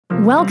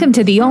Welcome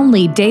to the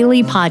only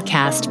daily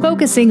podcast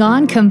focusing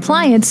on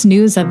compliance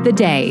news of the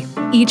day.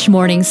 Each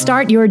morning,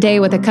 start your day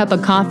with a cup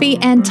of coffee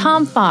and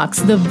Tom Fox,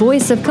 the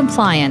voice of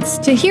compliance,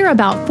 to hear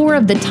about 4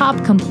 of the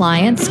top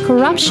compliance,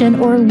 corruption,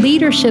 or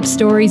leadership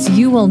stories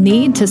you will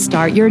need to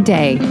start your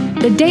day.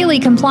 The Daily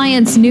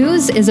Compliance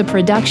News is a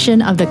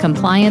production of the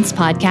Compliance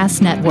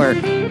Podcast Network.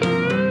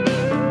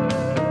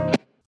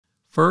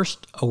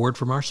 First, a word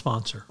from our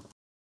sponsor.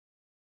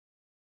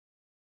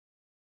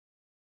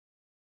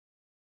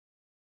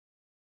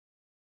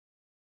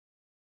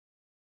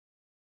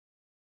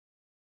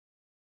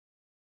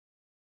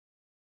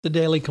 The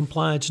Daily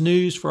Compliance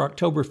News for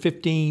October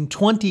 15,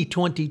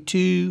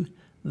 2022,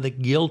 the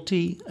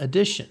Guilty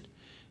Edition.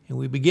 And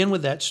we begin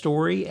with that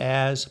story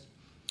as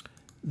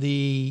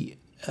the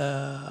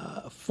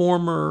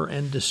former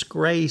and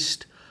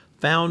disgraced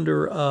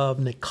founder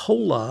of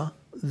Nikola,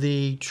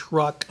 the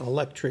truck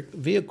electric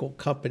vehicle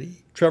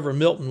company, Trevor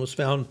Milton, was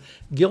found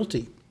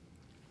guilty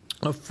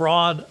of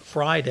fraud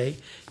Friday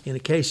in a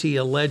case he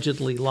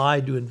allegedly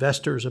lied to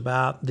investors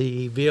about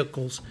the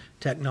vehicle's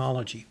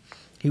technology.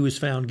 He was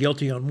found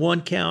guilty on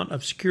 1 count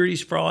of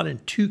securities fraud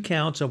and 2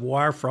 counts of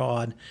wire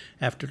fraud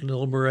after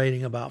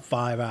deliberating about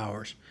 5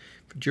 hours.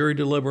 If a jury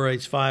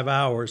deliberates 5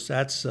 hours,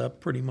 that's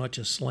pretty much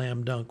a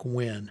slam dunk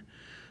win.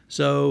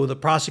 So the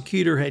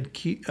prosecutor had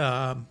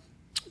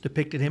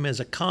depicted him as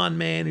a con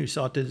man who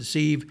sought to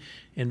deceive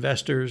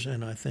investors,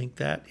 and I think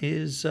that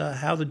is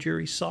how the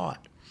jury saw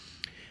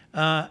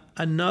it.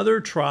 Another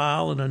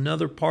trial in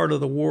another part of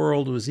the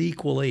world was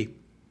equally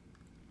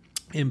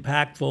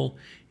impactful,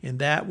 and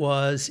that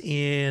was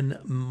in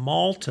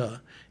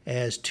Malta,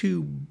 as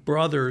 2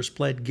 brothers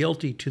pled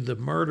guilty to the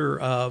murder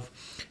of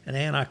an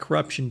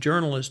anti-corruption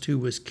journalist who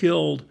was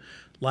killed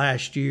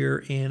last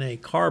year in a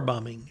car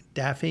bombing.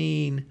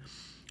 Daphne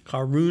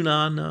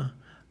Caruana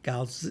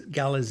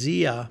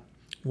Galizia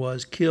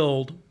was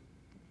killed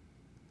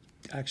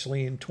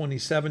actually in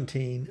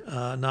 2017,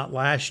 not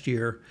last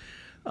year,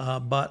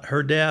 but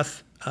her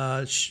death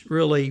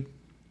really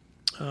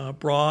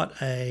brought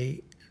a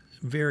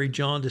very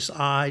jaundiced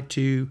eye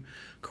to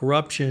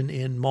corruption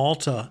in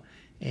Malta,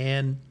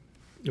 and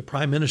the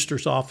Prime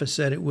Minister's office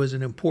said it was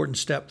an important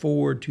step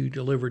forward to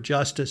deliver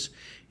justice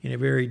in a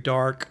very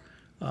dark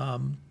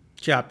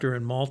chapter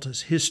in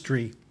Malta's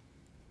history.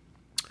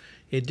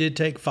 It did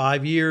take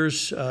 5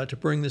 years to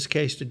bring this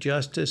case to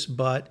justice,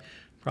 but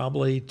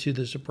probably to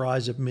the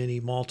surprise of many,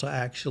 Malta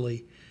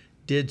actually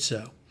did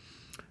so.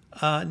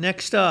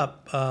 Next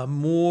up,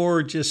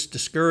 more just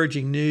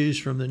discouraging news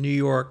from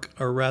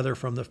the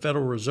from the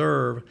Federal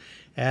Reserve,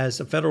 as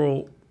the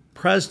federal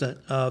president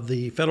of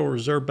the Federal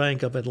Reserve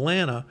Bank of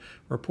Atlanta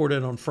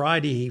reported on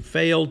Friday he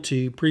failed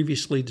to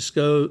previously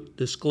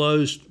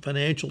disclose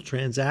financial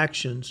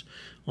transactions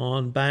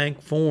on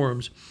bank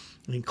forms,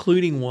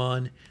 including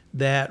one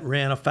that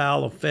ran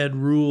afoul of Fed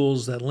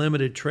rules that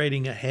limited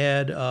trading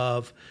ahead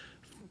of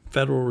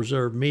Federal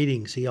Reserve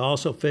meetings. He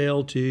also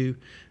failed to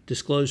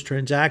disclose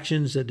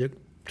transactions that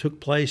took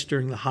place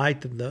during the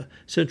height of the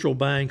central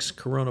bank's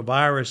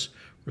coronavirus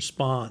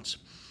response.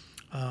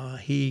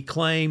 He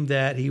claimed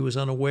that he was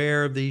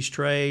unaware of these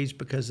trades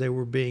because they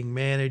were being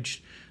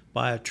managed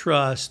by a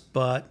trust,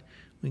 but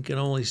we can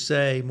only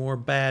say more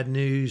bad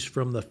news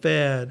from the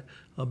Fed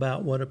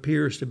about what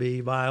appears to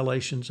be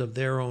violations of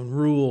their own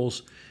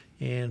rules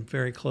and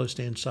very close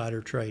to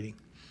insider trading.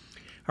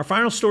 Our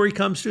final story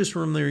comes to us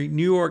from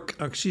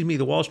the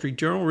Wall Street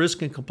Journal,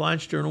 Risk and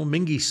Compliance Journal,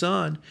 Mingy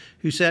Sun,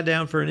 who sat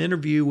down for an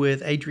interview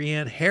with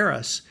Adrienne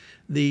Harris,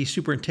 the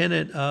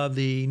superintendent of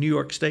the New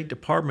York State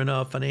Department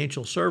of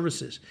Financial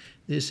Services.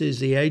 This is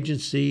the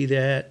agency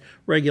that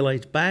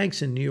regulates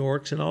banks in New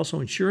York and also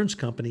insurance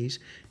companies,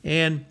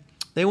 and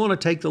they want to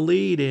take the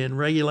lead in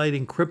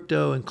regulating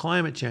crypto and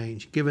climate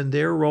change, given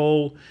their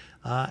role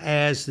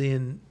as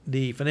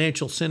the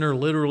financial center,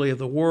 literally, of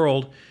the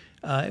world.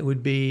 It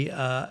would be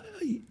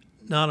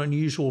not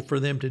unusual for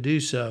them to do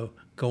so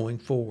going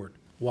forward.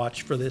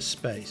 Watch for this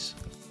space.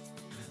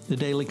 The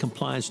Daily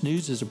Compliance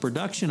News is a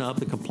production of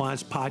the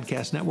Compliance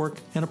Podcast Network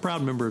and a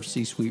proud member of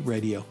C-Suite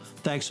Radio.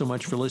 Thanks so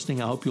much for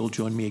listening. I hope you'll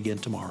join me again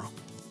tomorrow.